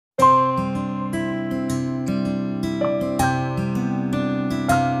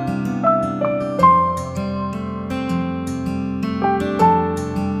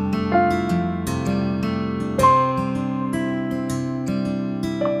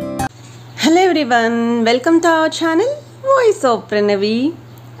Hello everyone, welcome to our channel Voice of Pranavi.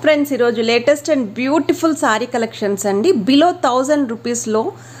 Friends, ఈరోజు latest and beautiful sorry collections అండి. Below 1000 రూపీస్లో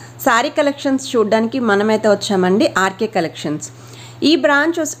sorry collections చూడడానికి మనమైతే వచ్చామండి ఆర్కే కలెక్షన్స్. ఈ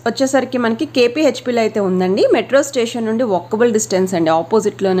బ్రాంచ్ వచ్చేసరికి మనకి KPHBలో అయితే ఉందండి. మెట్రో స్టేషన్ నుండి వాకబుల్ డిస్టెన్స్ అండి,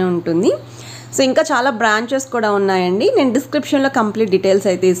 ఆపోజిట్లోనే ఉంటుంది. సో ఇంకా చాలా బ్రాంచెస్ కూడా ఉన్నాయండి. నేను డిస్క్రిప్షన్లో కంప్లీట్ డీటెయిల్స్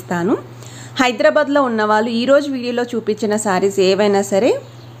అయితే ఇస్తాను. హైదరాబాద్లో ఉన్నవాళ్ళు ఈరోజు వీడియోలో చూపించిన సారీస్ ఏవైనా సరే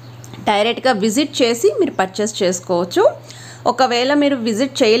డైరెక్ట్గా విజిట్ చేసి మీరు పర్చేస్ చేసుకోవచ్చు. ఒకవేళ మీరు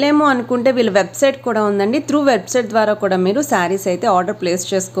విజిట్ చేయలేము అనుకుంటే వీళ్ళ వెబ్సైట్ కూడా ఉందండి. త్రూ వెబ్సైట్ ద్వారా కూడా మీరు శారీస్ అయితే ఆర్డర్ ప్లేస్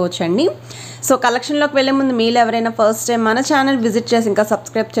చేసుకోవచ్చండి. సో కలెక్షన్లోకి వెళ్ళే ముందు మీరు ఎవరైనా ఫస్ట్ టైం మన ఛానల్ విజిట్ చేసి ఇంకా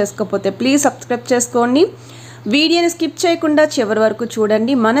సబ్స్క్రైబ్ చేసుకోకపోతే ప్లీజ్ సబ్స్క్రైబ్ చేసుకోండి. వీడియోని స్కిప్ చేయకుండా చివరి వరకు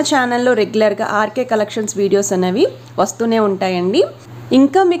చూడండి. మన ఛానల్లో రెగ్యులర్గా ఆర్కే కలెక్షన్స్ వీడియోస్ అనేవి వస్తూనే ఉంటాయండి.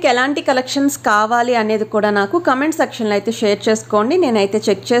 ఇంకా మీకు ఎలాంటి కలెక్షన్స్ కావాలి అనేది కూడా నాకు కమెంట్ సెక్షన్లో అయితే షేర్ చేసుకోండి. నేనైతే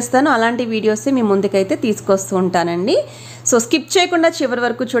చెక్ చేస్తాను. అలాంటి వీడియోస్ మీ ముందుకైతే తీసుకొస్తూ ఉంటానండి. సో స్కిప్ చేయకుండా చివరి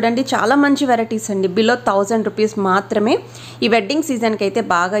వరకు చూడండి. చాలా మంచి వెరైటీస్ అండి. బిలో 1000 రూపీస్ మాత్రమే. ఈ వెడ్డింగ్ సీజన్కి అయితే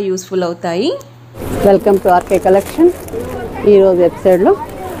బాగా యూస్ఫుల్ అవుతాయి. Welcome to RK collection. ఈరోజు వెబ్సైట్లో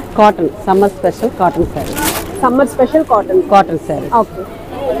cotton summer special cotton sari. Summer special cotton sari. Okay,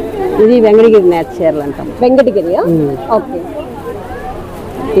 ఇది వెంకటగిరి మ్యాచ్ చీరలు అంటాం. వెంకటగిరియా? ఓకే.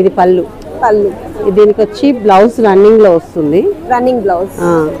 ఇది పళ్ళు. దీనికి వచ్చి బ్లౌజ్ రన్నింగ్ లో వస్తుంది. Running blouse.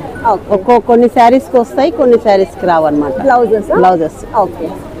 కొన్ని శారీస్ కి వస్తాయి, కొన్ని శారీస్ కి రావన్నమాట. బ్లౌజెస్. ఓకే.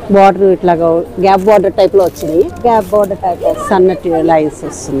 బార్డర్ ఇట్లాగా గ్యాప్ బార్డర్ టైప్ లో వచ్చింది. గ్యాప్ బార్డర్ టైప్ సన్నటి లైన్స్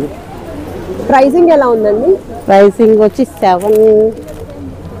వస్తుంది. ప్రైసింగ్ ఎలా ఉందండి? ప్రైసింగ్ వచ్చి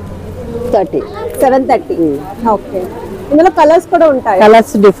 730. ఓకే. ఇందులో కలర్స్ కూడా ఉంటాయి.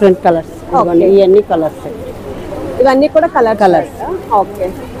 Colours different colours. ఇవన్నీ కలర్స్. ఇవన్నీ కూడా కలర్స్. ఓకే.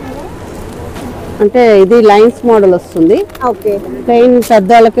 అంటే ఇది లైన్స్ మోడల్ వస్తుంది. ఓకే. ప్లెయిన్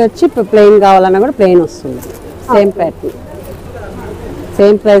పెద్దవాళ్ళకి వచ్చి ప్లెయిన్ కావాలన్నా కూడా ప్లెయిన్ వస్తుంది. Same pattern,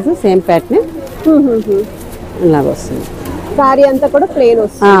 same price, same pattern ఇలాగ వస్తుంది. సారీ అంతా కూడా ప్లెయిన్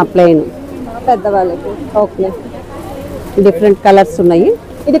వస్తుంది. ప్లెయిన్ పెద్దవాళ్ళకి. ఓకే. డిఫరెంట్ కలర్స్ ఉన్నాయి.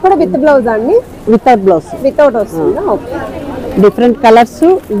 ఇది కూడా విత్ బ్లౌజ్ అండి? Without blouse. వితౌట్ వస్తుంది. Okay. Different colours,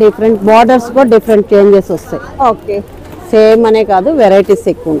 different borders కూడా డిఫరెంట్ చేంజెస్ వస్తాయి. ఓకే. సేమ్ అనే కాదు, వెరైటీస్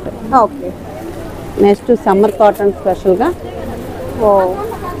ఎక్కువ ఉంటాయి. ఓకే. నెక్స్ట్ సమ్మర్ కాటన్ స్పెషల్గా. ఓ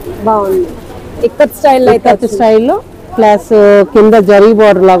బాగుంది. ఇక్కత్ స్టైల్ అయితే స్టైల్లో ప్లస్ కింద జరీ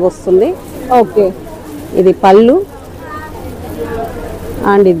బార్డర్ లాగా వస్తుంది. ఓకే. ఇది పళ్ళు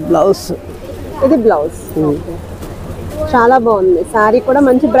అండ్ ఇది బ్లౌజ్. ఇది బ్లౌజ్. చాలా బాగుంది. సారీ కూడా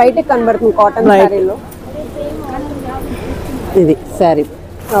మంచి బ్రైట్ కనబడుతుంది కాటన్ సారీలో. ఇది సారీ.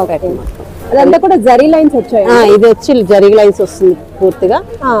 అదంతా కూడా జరీ లైన్స్ వచ్చాయి. ఇది వచ్చి జరీ లైన్స్ వస్తుంది పూర్తిగా.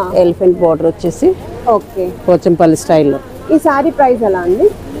 ఎలిఫెంట్ బార్డర్ వచ్చేసి. ఓకే. పోచంపల్లి స్టైల్లో. ఈ సారీ ప్రైస్ ఎలా అండి?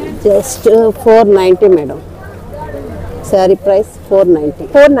 Just 490 madam. Sorry price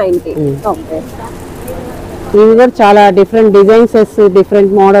 490. Okay. ఇవి కూడా చాలా డిఫరెంట్ డిజైన్స్,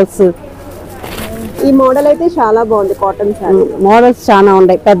 డిఫరెంట్ మోడల్స్. ఈ మోడల్ అయితే చాలా బాగుంది. కాటన్ సారీ మోడల్స్ చాలా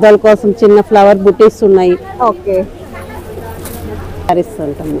ఉన్నాయి. పెద్దల కోసం చిన్న ఫ్లవర్ బుటీస్ ఉన్నాయి. ఓకే. సారీస్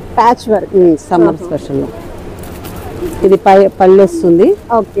అంటాము. Patch work summer special. ఇది పళ్ళు వస్తుంది.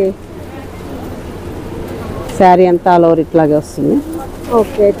 ఓకే. శారీ అంతా ఆల్ ఓవర్ ఇట్లాగే వస్తుంది.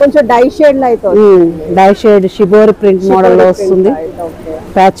 ఓకే. కొంచెం డై షేడ్ లో అయితే die shade shibori print model లో వస్తుంది.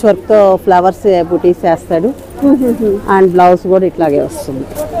 ప్యాచ్ వర్క్ తో ఫ్లవర్స్ బుటీస్ వేస్తాడు. అండ్ బ్లౌజ్ కూడా ఇట్లాగే వస్తుంది.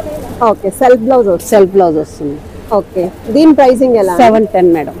 ఓకే. సెల్ఫ్ బ్లౌజ్ వస్తుంది. ఓకే. దీని ప్రైసింగ్ ఎలా? 710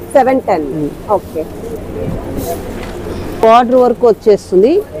 మేడం. 710. ఓకే. బార్డర్ వర్క్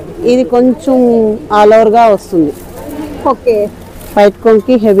వచ్చేస్తుంది. ఇది కొంచెం ఆల్ ఓవర్ గా వస్తుంది. ఓకే. పైట్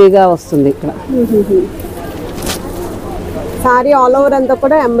కొంకి హెవీగా వస్తుంది. ఇక్కడ సారీ ఆల్ ఓవర్ అంతా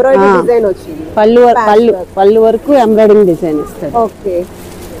కూడా ఎంబ్రాయిడరీ డిజైన్ వచ్చింది. పళ్ళు వరకు ఎంబ్రాయిడింగ్ డిజైన్ ఇస్తాడు. ఓకే.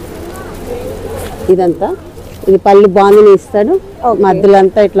 ఇదంతా ఇది పళ్ళు బాందిని ఇస్తాడు. మధ్యలో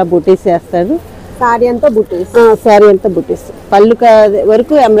అంతా ఇట్లా బుటీస్ వేస్తాడు. సారీ అంతా బుటీస్. సారీ అంతా బుటీస్. పళ్ళు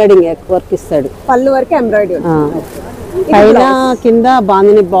వరకు ఎంబ్రాయిడింగ్ వర్క్ ఇస్తాడు. పళ్ళు వరకు ఎంబ్రాయిడరీ. పైన కింద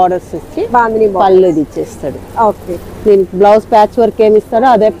బాందిని బార్డర్స్ ఇచ్చి పళ్ళు ఇది ఇచ్చేస్తాడు. ఓకే. దీనికి బ్లౌజ్ ప్యాచ్ వర్క్ ఏమి ఇస్తాడో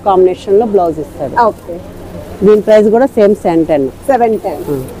అదే కాంబినేషన్ లో బ్లౌజ్ ఇస్తాడు. ఓకే. దీని ప్రైస్ కూడా సేమ్ 710.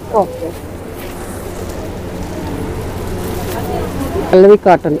 ఓకే. పల్లవి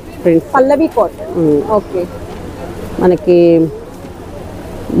కాటన్ ప్రింట్స్. పల్లవి కాటన్. ఓకే. మనకి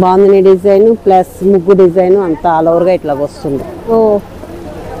బాందిని డిజైన్ ప్లస్ ముగ్గు డిజైన్ అంతా ఆల్ ఓవర్ గా ఇట్లా వస్తుంది.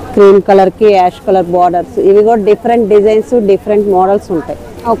 క్రీమ్ కలర్ కి యాష్ కలర్ బార్డర్స్. ఇవి కూడా డిఫరెంట్ డిజైన్స్, డిఫరెంట్ మోడల్స్ ఉంటాయి.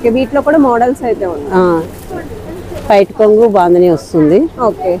 ఓకే. వీటిలో కూడా మోడల్స్ అయితే ఉన్నాయి. పైట్ కొంగు బాందిని వస్తుంది.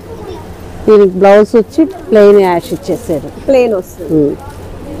 ఓకే. దీనికి బ్లౌజ్ వచ్చి ప్లెయిన్ యాష్ ఇచ్చేసారు. ప్లెయిన్ వస్తుంది.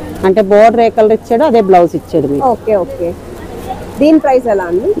 అంటే బోర్డర్ ఏ కలర్ ఇచ్చాడో అదే బ్లౌజ్ ఇచ్చాడు మీకు. Okay okay. దీని ప్రైస్ ఎలా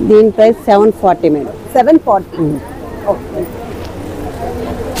అండి? దీని ప్రైస్ 740 మేడం. 740. ఓకే.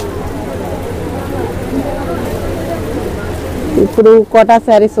 ఇప్పుడు కోటా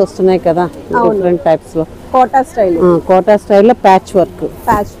శారీస్ వస్తున్నాయి కదా డిఫరెంట్ టైప్స్ లో. కోటా స్టైల్లో ప్యాచ్ వర్క్.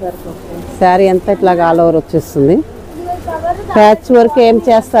 శారీ అంతా ఇట్లాగా ఆల్ ఓవర్ వచ్చేస్తుంది. ప్యాచ్ వర్క్ ఏం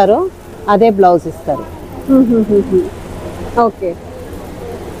చేస్తారో అదే బ్లౌజ్ ఇస్తారు. ఓకే.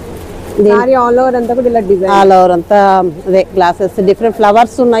 ఆల్ ఓవర్ అంతా కూడా ఇలా డిజైన్, ఆల్ ఓవర్ అంతా అదే గ్లాసెస్, డిఫరెంట్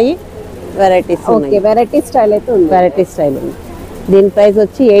ఫ్లవర్స్ ఉన్నాయి, వెరైటీస్ ఉన్నాయి. వెరైటీ స్టైల్ అయితే ఉంది. వెరైటీ స్టైల్ ఉంది. దీని ప్రైస్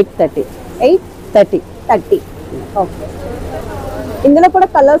వచ్చి 830. 830. ఓకే. ఇందులో కూడా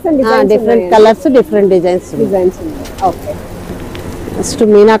colours and designs, different colours, different designs ఉన్నాయి. ఓకే. నెక్స్ట్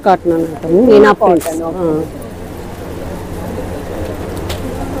మీనా కాటన్ అంటాము. మీనా కాటన్.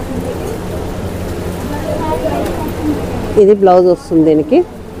 ఇది బ్లౌజ్ వస్తుంది దీనికి.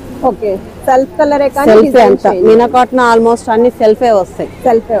 ఓకే. సెల్ఫ్ కలర్ సెల్ఫ్ అంతా మీనా కాటన్ ఆల్మోస్ట్ అన్ని సెల్ఫే వస్తాయి.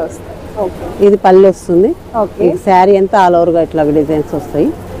 ఓకే. ఇది పళ్ళు వస్తుంది. ఓకే. శారీ అంతా ఆల్ ఓవర్ గా ఇట్లా డిజైన్స్ వస్తాయి.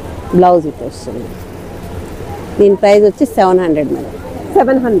 బ్లౌజ్ ఇటు వస్తుంది. దీని ప్రైస్ వచ్చి 700 మేడం.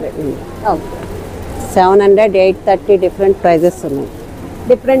 700. ఓకే. 700, 830 డిఫరెంట్ ప్రైజెస్ ఉన్నాయి.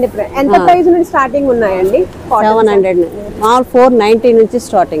 డిఫరెంట్ ఎంత ప్రైస్ నుంచి స్టార్టింగ్ ఉన్నాయండి? 700 మామూలు 490 నుంచి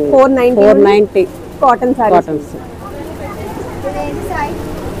స్టార్టింగ్. 490 cotton cottons.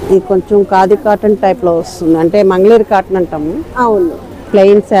 ఇది కొంచెం ఖాదీ కాటన్ టైప్ లో వస్తుంది, అంటే మంగళూరు కాటన్ అంటాము. అవును.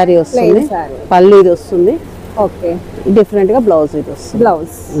 ప్లెయిన్ శారీ వస్తుంది. పళ్ళు ఇది వస్తుంది. ఓకే. డిఫరెంట్ గా బ్లౌజ్ ఇది వస్తుంది.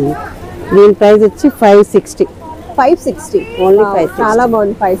 బ్లౌజ్. దీని ప్రైస్ వచ్చి 560. 560 ఓన్లీ 560. చాలా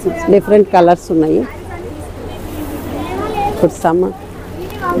బాగుంది. 560. డిఫరెంట్ కలర్స్ ఉన్నాయి. ఇప్పుడు సమ్మర్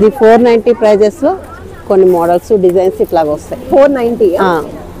ఇది 490 ప్రైజెస్ లో కొన్ని మోడల్స్, డిజైన్స్ ఇట్లాగా వస్తాయి. 490.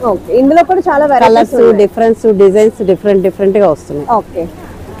 ఓకే. ఇందులో కూడా చాలా కలర్స్, డిఫరెన్స్, డిజైన్స్ డిఫరెంట్ గా వస్తున్నాయి. Okay.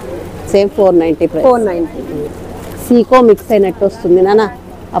 Same 490 price. 490. Seeko mix అయినట్టు వస్తుంది నాన్న.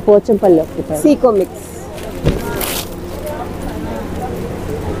 ఆ పోచంపల్లి వస్తుంది. సీకో మిక్స్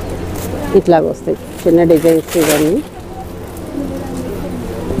ఇట్లాగా వస్తాయి చిన్న డిజైన్స్. ఇవన్నీ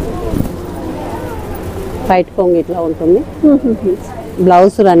ఫైట్ కొంగు ఇట్లా ఉంటుంది.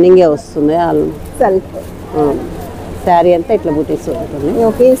 బ్లౌజ్ రన్నింగే వస్తుంది. సెల్ఫ్ శారీ అంతా ఇట్లా బూటీస్ ఉంటుంది.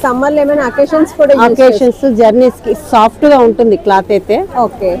 ఓకే. సమ్మర్ లో ఏమైనా అకేషన్స్ కూడా అకేషన్స్, జర్నీస్ కి సాఫ్ట్ గా ఉంటుంది క్లాత్ అయితే.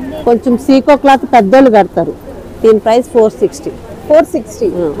 ఓకే. కొంచెం సీకో క్లాత్ పెద్దోళ్ళు కడతారు. దీని ప్రైస్ 460. 460.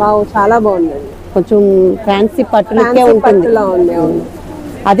 వావ్, చాలా బాగుంది. కొంచెం ఫ్యాన్సీ పట్టులకే ఉంటుంది.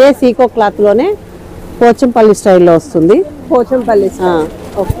 అదే సీకో క్లాత్ లోనే పోచంపల్లి స్టైల్లో వస్తుంది. పోచంపల్లి.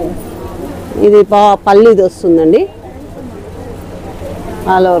 ఓకే. ఇది పల్లి ఇది వస్తుందండి.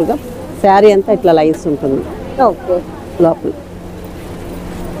 ఆల్ ఓవర్ గా శారీ అంతా ఇట్లా లైన్స్ ఉంటుంది. ఓకే. లోపల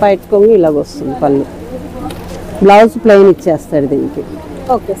పైట్ కొంగు ఇలాగ వస్తుంది. పళ్ళు బ్లౌజ్ ప్లెయిన్ ఇచ్చేస్తాడు దీనికి.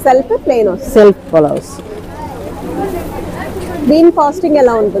 ఓకే. సెల్ఫ్ ప్లెయిన్ వస్తుంది. Self blouse. దీని కాస్టింగ్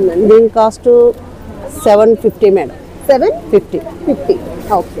ఎలా ఉంటుందండి? దీని cost 750 madam. 750.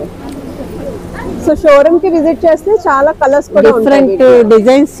 Okay. So showroom కి విజిట్ చేస్తే చాలా కలర్స్ కూడా ఉంటాయి. డిఫరెంట్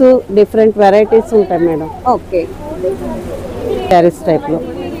డిజైన్స్, డిఫరెంట్ వెరైటీస్ ఉంటాయి మేడం. ఓకే. శారీస్ టైప్ లో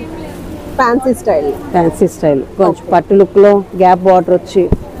ఫ్యాన్సీ స్టైల్ కొంచెం పట్టు లుక్ లో గ్యాప్ బార్డర్ వచ్చి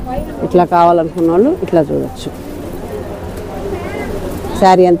ఇట్లా కావాలనుకున్న వాళ్ళు ఇట్లా చూడొచ్చు.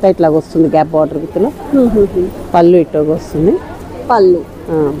 శారీ అంతా ఇట్లా వస్తుంది గ్యాప్ బార్డర్ విత్లో. పళ్ళు ఇట్లా వస్తుంది. పళ్ళు.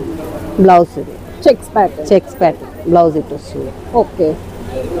 బ్లౌజ్ ఇది చెక్స్ ప్యాటర్న్ బ్లౌజ్ ఇట్ వస్తుంది. ఓకే.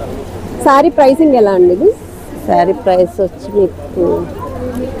 శారీ ప్రైసింగ్ ఎలా అండి? ఇది శారీ ప్రైస్ వచ్చి మీకు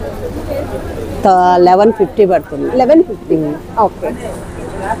 1150 పడుతుంది. 1150. ఓకే.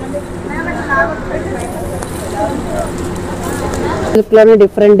 సిల్క్ లోనే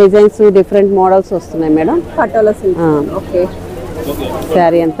డిఫరెంట్ డిజైన్స్, డిఫరెంట్ మోడల్స్ వస్తున్నాయి madam. Patola silk. Okay.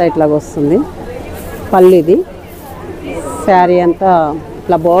 Sari అంతా ఇట్లా వస్తుంది. పళ్ళు ఇది. శారీ అంతా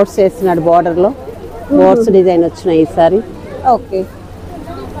ఇట్లా బోర్డ్స్ వేసినాడు. బార్డర్లో బోర్డ్స్ డిజైన్ వచ్చినాయి ఈ సారీ. ఓకే.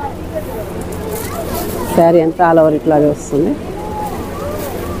 శారీ అంతా ఆల్ ఓవర్ ఇట్లాగే వస్తుంది.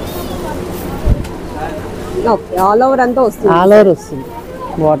 ఓకే. ఆల్ ఓవర్ అంతా వస్తుంది. ఆల్ ఓవర్ వస్తుంది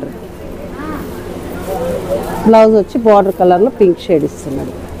బార్డర్. బ్లౌజ్ వచ్చి బార్డర్ కలర్ లో పింక్ షేడ్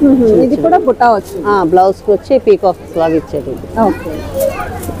ఇస్తున్నాడు. ఇది కూడా బుట్టా వచ్చింది. బ్లౌజ్ కి వచ్చి పీకాక్స్ లాగా ఇచ్చేది. ఓకే.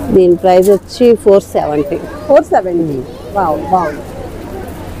 దీని ప్రైస్ వచ్చి 470. 470. వావ్, బాగుంది.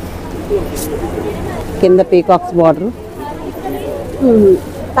 కింద peacocks border.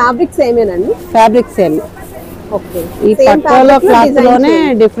 Fabric సేమేనండి? Fabric same. Okay. ఈ పట్టోలో క్లాత్ లోనే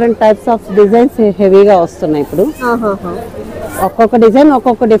డిఫరెంట్ టైప్స్ ఆఫ్ డిజైన్స్ హెవీగా వస్తున్నాయి ఇప్పుడు. ఒక్కొక్క డిజైన్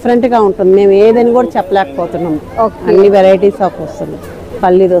ఒక్కొక్క డిఫరెంట్ గా ఉంటుంది. మేము ఏదని కూడా చెప్పలేకపోతున్నాం. అన్ని వెరైటీస్ ఆఫ్ వస్తుంది.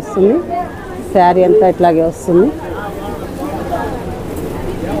 పల్లిది వస్తుంది. శారీ అంతా ఇట్లాగే వస్తుంది.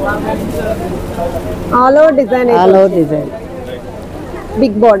 All over design all over design,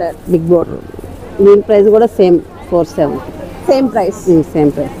 big border. దీని ప్రైస్ కూడా same 470. Same price.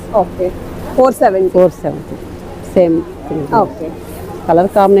 Same price. Okay 470. Same. Okay. Colour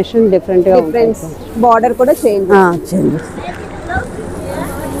combination different గా ఉంటుంది. బార్డర్ కూడా చేంజ్. చేంజ్.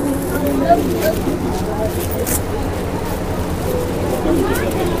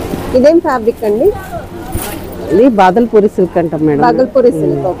 ఇదేం ఫ్యాబ్రిక్ అండి? ఇది బాదల్పూరి సిల్క్ అంటాం madam. Bhagalpuri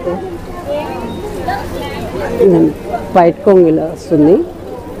silk. Okay. White కొంగిలో వస్తుంది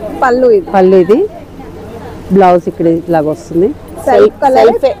పళ్ళు. ఇది బ్లౌజ్ ఇక్కడ ఇట్లాగా వస్తుంది. Self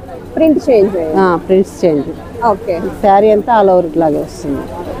colour print change. Prints change. Okay. Sari అంతా ఆల్ ఓవర్ ఇట్లాగే వస్తుంది.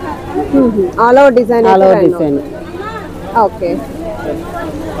 All over design. Okay.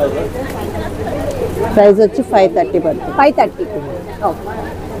 Price వచ్చి 530 పడుతుంది. 530. Okay.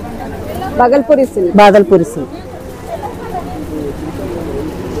 Bhagalpuri silk.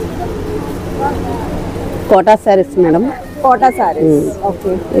 Quota saris madam. Quota saris.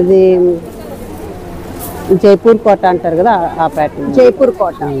 Okay. ఇది జైపూర్ కోట అంటారు కదా, ఆ ప్యాటర్న్. జైపూర్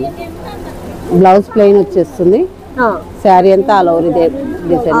కోట. బ్లౌజ్ ప్లెయిన్ వచ్చేస్తుంది. శారీ అంతా ఆల్ ఓవర్ ఇదే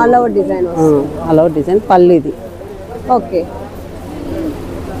డిజైన్. All over design. పళ్ళు ఇది. ఓకే.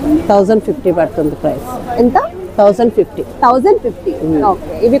 1050 పడుతుంది ప్రైస్. ఎంత? 1050. 1050.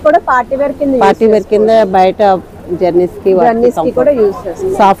 ఓకే. ఇవి కూడా పార్టీ వేర్ కింద బయట జర్నీస్ కి కూడా యూజ్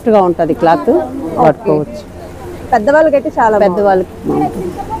చేస్తారు. సాఫ్ట్ గా ఉంటది క్లాత్, పట్టుకోవచ్చు. పెద్దవాళ్ళకి అయితే చాలా పెద్దవాళ్ళకి.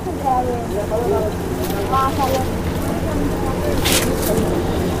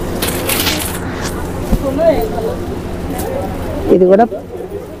 ఇది కూడా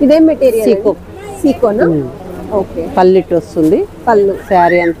ఇదేం మెటీరియల్? సీకోనా? ఓకే. పల్లిట్ వస్తుంది. పళ్ళు.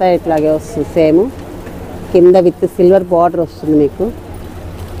 శారీ అంతా ఇట్లాగే వస్తుంది సేమ్. కింద విత్ సిల్వర్ బార్డర్ వస్తుంది మీకు.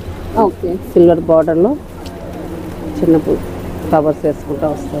 ఓకే. సిల్వర్ బార్డర్లో చిన్న ఫ్లవర్స్ వేసుకుంటూ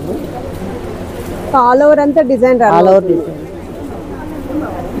వస్తారు. ఆల్ ఓవర్ అంతా design. All over design.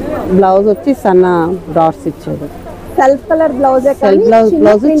 Blouse వచ్చి సన్న డాట్స్ ఇచ్చారు. Self colour blouse.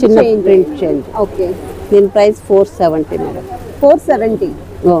 బ్లౌజ్ చిన్న ప్రింట్ చేంజ్. ఓకే. దీని ప్రైస్ 470 మేడం. 470.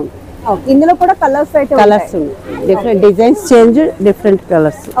 ఇందులో కూడా colours different designs change, different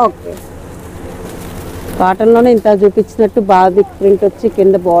colours. Okay. Cotton లోనే ఇంత చూపించినట్టు బాదిక్ ప్రింట్ వచ్చి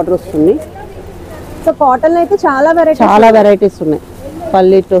కింద బార్డర్ వస్తుంది. సో కాటన్ అయితే చాలా వెరైటీస్ ఉన్నాయి.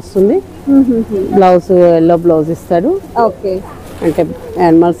 పల్లిట్ వస్తుంది. బ్లౌజ్ ఎల్లో బ్లౌజ్ ఇస్తాడు. ఓకే. అంటే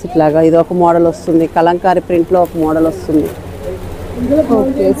యానిమల్స్ ఇట్లాగా ఇది ఒక మోడల్ వస్తుంది. కలంకారీ ప్రింట్ లో ఒక మోడల్ వస్తుంది.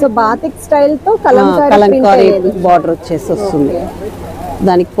 ఓకే. సో బాతిక్ స్టైల్ తో కలంకారీ బార్డర్ వచ్చేసి వస్తుంది.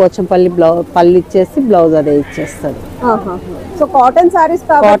 దానికి పోచంపల్లి పళ్ళు ఇచ్చేసి బ్లౌజ్ అదే ఇచ్చేస్తాడు. సో కాటన్ సారీస్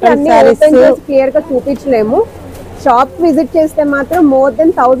కాబట్టి క్లియర్ గా చూపించలేము. షాప్ విజిట్ చేస్తే మాత్రం మోర్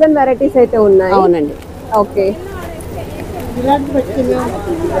దెన్ 1000 వెరైటీస్ అయితే ఉన్నాయి. అవునండి. Okay.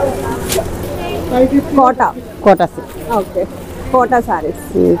 Quota silk. Okay. Quota saris.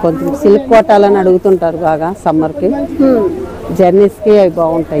 కొంచెం సిల్క్ కోటాలని అడుగుతుంటారు బాగా సమ్మర్ కి, జర్నీస్ కి అవి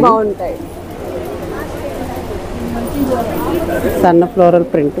బాగుంటాయి. సన్న ఫ్లోరల్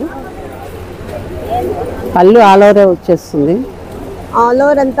ప్రింట్. పళ్ళు ఆల్ ఓవర్ వచ్చేస్తుంది. ఆల్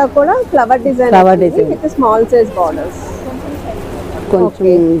ఓవర్ అంతా కూడా flower design with small size borders.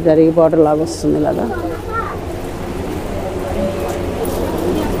 కొంచెం జరిగి బార్డర్ లాగా వస్తుంది ఇలాగా.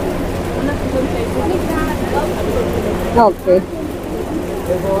 ఓకే.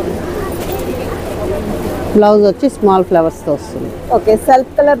 బ్లౌజ్ వచ్చి స్మాల్ ఫ్లవర్స్ తో వస్తుంది. ఓకే.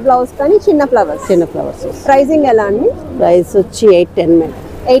 సెల్ఫ్ కలర్ బ్లౌజ్ కానీ చిన్న ఫ్లవర్స్ వస్తుంది. ప్రైసింగ్ ఎలా అండి? ప్రైస్ వచ్చి 810 మేడం.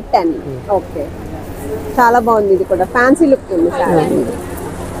 810. ఓకే. చాలా బాగుంది. ఇది కూడా ఫ్యాన్సీ లుక్ ఉంది సారీ.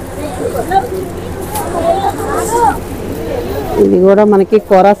 ఇది కూడా మనకి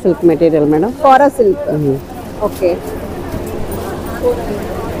కోరా సిల్క్ మెటీరియల్ మేడం. కోరా సిల్క్. ఓకే.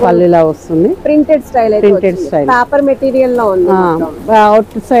 పల్లిలా వస్తుంది. Printed style. పేపర్ మెటీరియల్ లో ఉంది.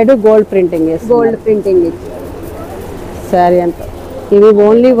 Out side gold printing. Sorry అంతా ఇవి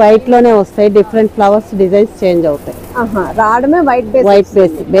ఓన్లీ వైట్ లోనే వస్తాయి. డిఫరెంట్ ఫ్లవర్స్ డిజైన్స్ చేంజ్ అవుతాయి. రావడమే వైట్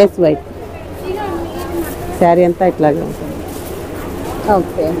బేస్ వైట్. సారీ అంతా ఇట్లాగే ఉంటుంది.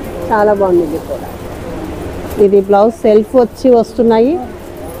 ఓకే. చాలా బాగుంది. ఇది బ్లౌజ్ సెల్ఫ్ వచ్చి వస్తున్నాయి.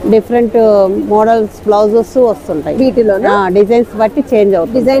 డిఫరెంట్ మోడల్స్ బ్లౌజెస్ వస్తుంటాయి. వీటిలో డిజైన్స్ బట్టి చేంజ్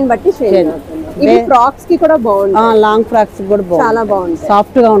అవుతుంది. డిజైన్ బట్టి చేంజ్ అవుతుంది. ఇవి ఫ్రాక్స్ కి కూడా బాగుంటుంది. లాంగ్ ఫ్రాక్స్ కూడా బాగుంటుంది. చాలా బాగుంది.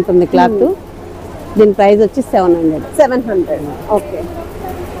 సాఫ్ట్ గా ఉంటుంది క్లాత్. దీని ప్రైస్ వచ్చి 700. Okay.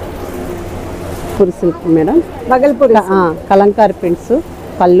 Puri silk madam. Bhagalpuri Kalamkari prints.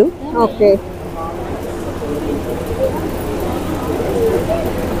 పళ్ళు. ఓకే.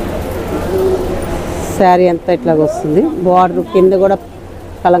 శారీ అంతా ఇట్లాగ వస్తుంది. బార్డర్ కింద కూడా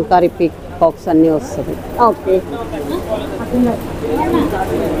కలంకారీ పీకాక్స్ అన్నీ వస్తుంది. ఓకే,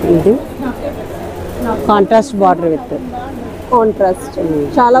 ఇది కాంట్రాస్ట్ బార్డర్ విత్ కాంట్రాస్ట్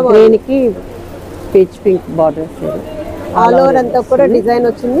చాలా గ్రీన్ కి పీచ్ పింక్ బార్డర్ వేసారు. ఆల్ ఓవర్ అంతా కూడా డిజైన్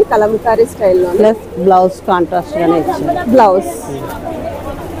వచ్చింది కలంకారీ స్టైల్లో. ప్లస్ బ్లౌజ్ కాంట్రాస్ట్ గానే ఇచ్చారు. బ్లౌజ్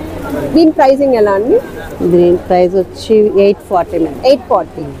దీని ప్రైసింగ్ ఎలా అండి? దీని ప్రైస్ వచ్చి 840 మేడం.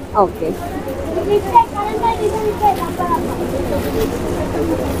 840. ఓకే,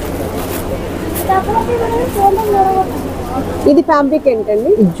 ఇది ఫ్యాబ్రిక్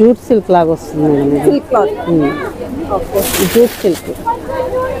ఏంటండి? జూట్ సిల్క్ లాగా వస్తుంది madam. Silk cloth. Okay,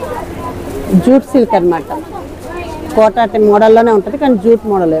 jute silk అన్నమాట. కోటా మోడల్లోనే ఉంటుంది కానీ జూట్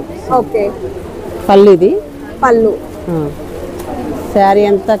మోడల్. ఓకే, పళ్ళు ఇది పళ్ళు. శారీ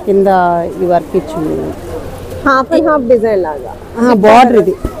అంతా కింద ఈ వర్క్ ఇచ్చింది. హాఫ్ అండ్ హాఫ్ డిజైన్ లాగా. బార్డర్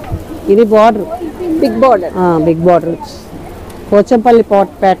ఇది border big border. Big border Pochampally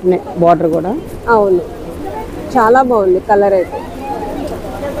pattern border కూడా. అవును, చాలా బాగుంది కలర్ అయితే.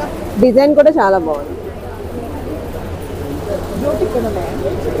 డిజైన్ కూడా చాలా బాగుంది.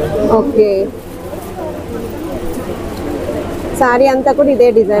 ఓకే, సారీ అంతా కూడా ఇదే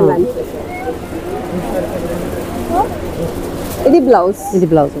డిజైన్ లాంటి. ఇది బ్లౌజ్.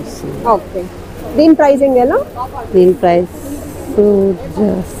 వస్తుంది. ఓకే, దీని ప్రైసింగ్ ఎలా? దీని ప్రైస్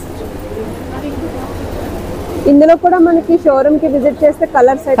జస్ట్ ఇందులో కూడా మనకి షోరూమ్ కి విజిట్ చేస్తే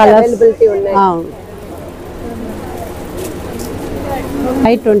కలర్స్ అయితే అవైలబిలిటీ ఉన్నాయి.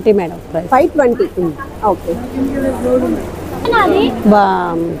 520 మేడం ప్రైస్. 520. ఓకే,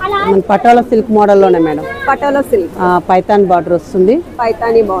 మన patola silk మోడల్లోనే madam. Patola silk Python border వస్తుంది.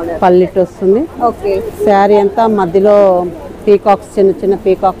 పైతానీ బార్డర్. పల్లిట్ వస్తుంది. ఓకే, శారీ అంతా మధ్యలో పీకాక్స్, చిన్న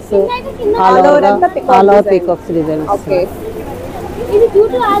peacocks, all over peacocks design. Okay,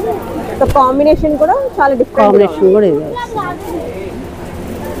 so combination కూడా చాలా డిఫరెంట్. కాంబినేషన్ కూడా ఇది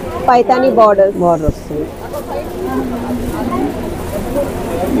పైతానీ బార్డర్ వస్తుంది.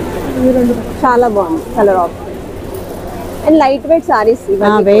 చాలా బాగుంది colour option. And light weight saris.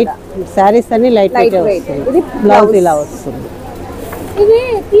 Wait saris అన్ని లైట్ వెయిట్. ఇది బ్లౌజ్ ఇలా వస్తుంది. ఇవి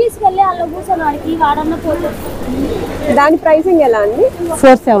తీసుకెళ్ళి అలా కూర్చోడానికి వాడన్న పోతే దాని ప్రైసింగ్ ఎలా అండి?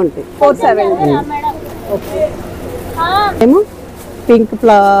 470. 470. ఏమో పింక్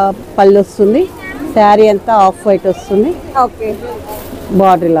పళ్ళు వస్తుంది. శారీ అంతా ఆఫ్ వైట్ వస్తుంది. ఓకే,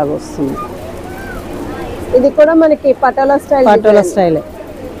 బార్డర్ లాగా వస్తుంది. ఇది కూడా మనకి patola style.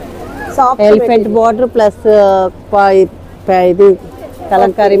 Soft elephant border plus ఇది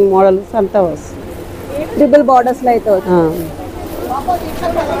కలంకారీ మోడల్స్ అంతా వస్తుంది. ట్రిపుల్ బార్డర్స్ లో అయితే వస్తుంది.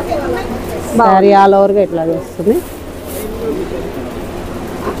 శారీ ఆల్ ఓవర్ గా ఇట్లా వస్తుంది.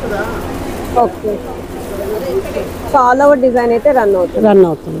 Okay, so all over design అయితే రన్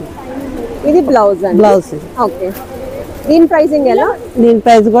అవుతుంది. ఇది బ్లౌజ్ అండి. బ్లౌజ్. ఓకే, దీని ప్రైసింగ్ ఎలా? దీని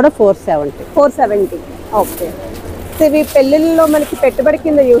ప్రైస్ కూడా 470. 470. ఓకే, సో ఇవి పెళ్ళిళ్ళలో మనకి పెట్టుబడి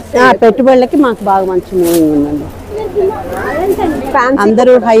కింద యూస్ పెట్టుబడులకి మాకు బాగా మంచి మూవింగ్ ఉందండి.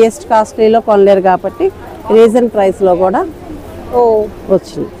 అందరూ హైయెస్ట్ కాస్ట్లీలో కొనలేరు కాబట్టి రీజన్ ప్రైస్ లో కూడా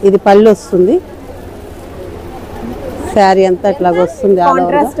వచ్చింది. ఇది పళ్ళు వస్తుంది. శారీ అంతా ఇట్లాగ వస్తుంది.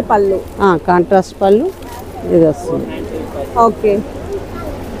 కాంట్రాస్ట్ పళ్ళు ఇది వస్తుంది. ఓకే,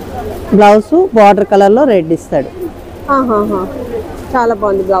 బ్లౌజ్ బార్డర్ కలర్ లో రెడ్ ఇస్తాడు. చాలా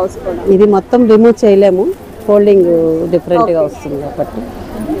బాగుంది బ్లౌజ్ కూడా. ఇది మొత్తం రిమూవ్ చేయలేము, ఫోల్డింగ్ డిఫరెంట్ గా వస్తుంది కాబట్టి.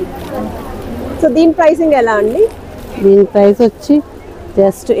 సో దీని ప్రైసింగ్ ఎలా అండి? దీని ప్రైస్ వచ్చి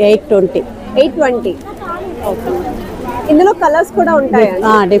జస్ట్ 820. 820. ఓకే, ఇందులో కలర్స్ కూడా ఉంటాయా?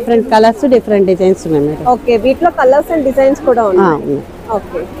 డిఫరెంట్ కలర్స్, డిఫరెంట్ డిజైన్స్ ఉన్నాయి మేడం. ఓకే, వీటిలో కలర్స్ అండ్ డిజైన్స్ కూడా ఉన్నాయి.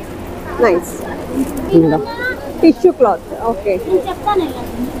 Okay, nice. Tissue cloth. Okay,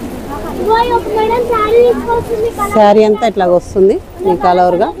 sari అంతా ఇట్లా వస్తుంది మీకు ఆల్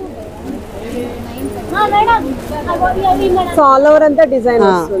ఓవర్ గా. సో ఆల్ ఓవర్ అంతా డిజైన్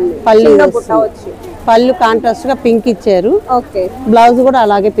వస్తుంది. పళ్ళు కాంట్రాస్ట్ గా పింక్ ఇచ్చారు. ఓకే, బ్లౌజ్ కూడా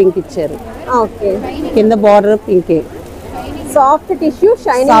అలాగే పింక్ ఇచ్చారు. ఓకే, కింద border pink. Soft tissue,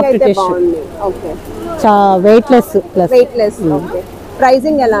 shining అయితే బాగుంది. Okay, weightless. ఓకే,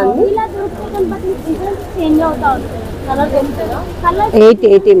 ప్రైసింగ్ ఎలా అండి?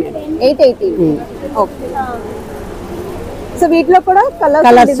 880 మేడం. 880. ఓకే, సో వీటిలో కూడా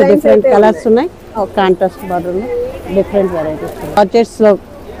కలర్స్ డిఫరెంట్ కలర్స్ ఉన్నాయి. కాంట్రాస్ట్ బార్డర్ లో డిఫరెంట్ వెరైటీస్. జార్జెట్స్ లో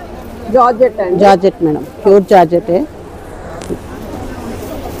georgette madam, pure georgette.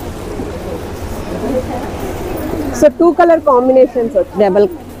 So 2 colour combinations వచ్చి డబల్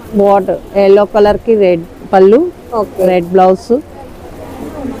బార్డర్, ఎల్లో కలర్ కి రెడ్ పళ్ళు, రెడ్ బ్లౌజ్.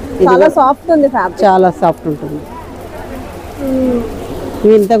 చాలా సాఫ్ట్ ఉంది ఫ్యాబ్రిక్. చాలా సాఫ్ట్ ఉంటుంది.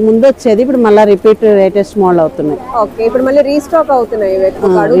 ఇవి ఇంతకు ముందు వచ్చేది, ఇప్పుడు మళ్ళీ రిపీట్ లేటెస్ట్ మోడల్ అవుతున్నాయి. ఓకే, ఇప్పుడు మళ్ళీ రీస్టాక్ అవుతున్నాయి ఇవి ఎక్కువ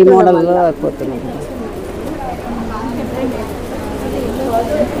ఈ అడుగుతున్న మోడల్ వాళ్ళు. అయిపోతున్నాయి.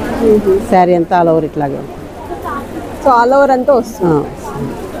 శారీ అంతా ఆల్ ఓవర్ ఇట్లాగే ఉంటుంది. సో ఆల్ ఓవర్ అంతా వస్తుంది.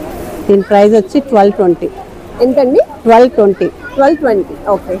 దీని ప్రైస్ వచ్చి 1220. ఎంతండి? 1220. 1220.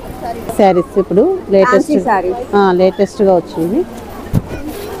 ఓకే. శారీస్ ఇప్పుడు లేటెస్ట్ సారీ లేటెస్ట్గా వచ్చింది.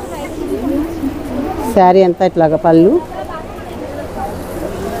 శారీ అంతా ఇట్లాగా పళ్ళు,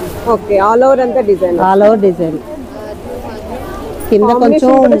 ఓకే, ఆల్ ఓవర్ అంతా డిజైన్. All over design. కింద కొంచెం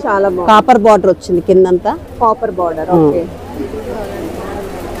చాలా బాగుంది. కాపర్ బార్డర్ వచ్చింది కిందంతా. Copper border. ఓకే.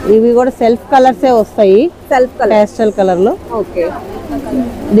 ఇవి కూడా సెల్ఫ్ కలర్సే వస్తాయి, సెల్ఫ్ కలర్, పేస్టల్ కలర్ లో. ఓకే.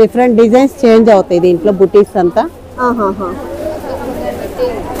 డిఫరెంట్ డిజైన్స్ చేంజ్ అవుతాయి దీంట్లో, బుటీస్ అంతా.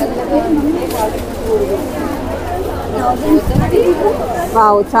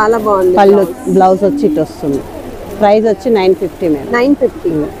 వావ్, చాలా బాగుంది. పళ్ళు, బ్లౌజ్ వచ్చి ఇటు వస్తుంది. ప్రైస్ వచ్చి 950 madam.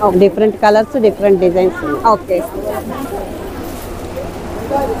 950. Different colours, different designs. Okay.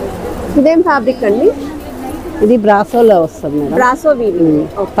 ఇదేం ఫ్యాబ్రిక్ అండి? ఇది బ్రాసోలో వస్తుంది మేడం. Brasso weaving.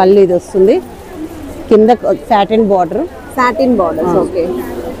 పళ్ళు ఇది వస్తుంది, కింద satin border, satin borders. Okay.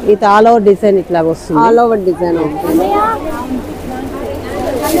 ఇది ఆల్ ఓవర్ డిజైన్ ఇట్లా వస్తుంది. All over design. Okay,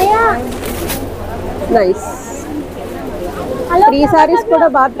 nice. ఈ సారీస్ కూడా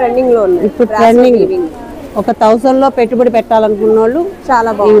బాగా ట్రెండింగ్ లో ఉన్నాయి ఇప్పుడు. ట్రెండింగ్. ఒక 1000 లో పెట్టుబడి పెట్టాలనుకున్న వాళ్ళు చాలా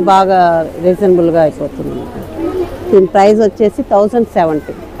ఇవి బాగుంది. బాగా రీజనబుల్ గా అయిపోతుంది. దీని ప్రైస్ వచ్చేసి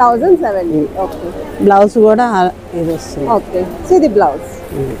 1070. 1070. ఓకే. బ్లౌజ్ కూడా ఇది వస్తుంది. ఓకే. సో ఇది బ్లౌజ్.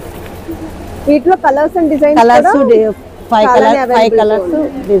 వీటిలో colours and designs colours 5 available colours,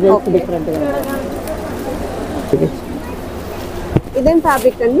 designs different గా. ఇదేం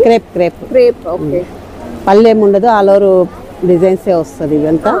ఫ్యాబ్రిక్ అండి? క్రేప్. క్రేప్. ఓకే. పళ్ళు ఏముండదు, ఆల్ ఓవర్ డిజైన్స్ వస్తుంది.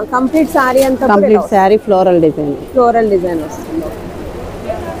 ఇవంతా కంప్లీట్ సారీ అంతా complete sari floral design. Floral design వస్తుంది.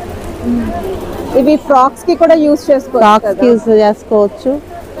 ఇవి ఫ్రాక్స్ కి కూడా యూస్ చేసుకోవచ్చు. ఫ్రాక్స్ యూస్ చేసుకోవచ్చు,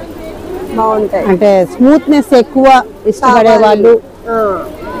 బాగుంటాయి. అంటే స్మూత్నెస్ ఎక్కువ ఇష్టపడే వాళ్ళు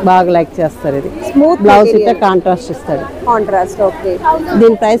బాగా లైక్ చేస్తారు. ఇది స్మూత్ బ్లౌజ్ ఇట్లా కాంట్రాస్ట్ ఇస్తాడు. కాంట్రాస్ట్. ఓకే.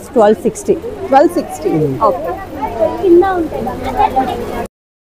 దీని ప్రైస్ 1260. 1260. ఓకే. కింద ఉంటాయి.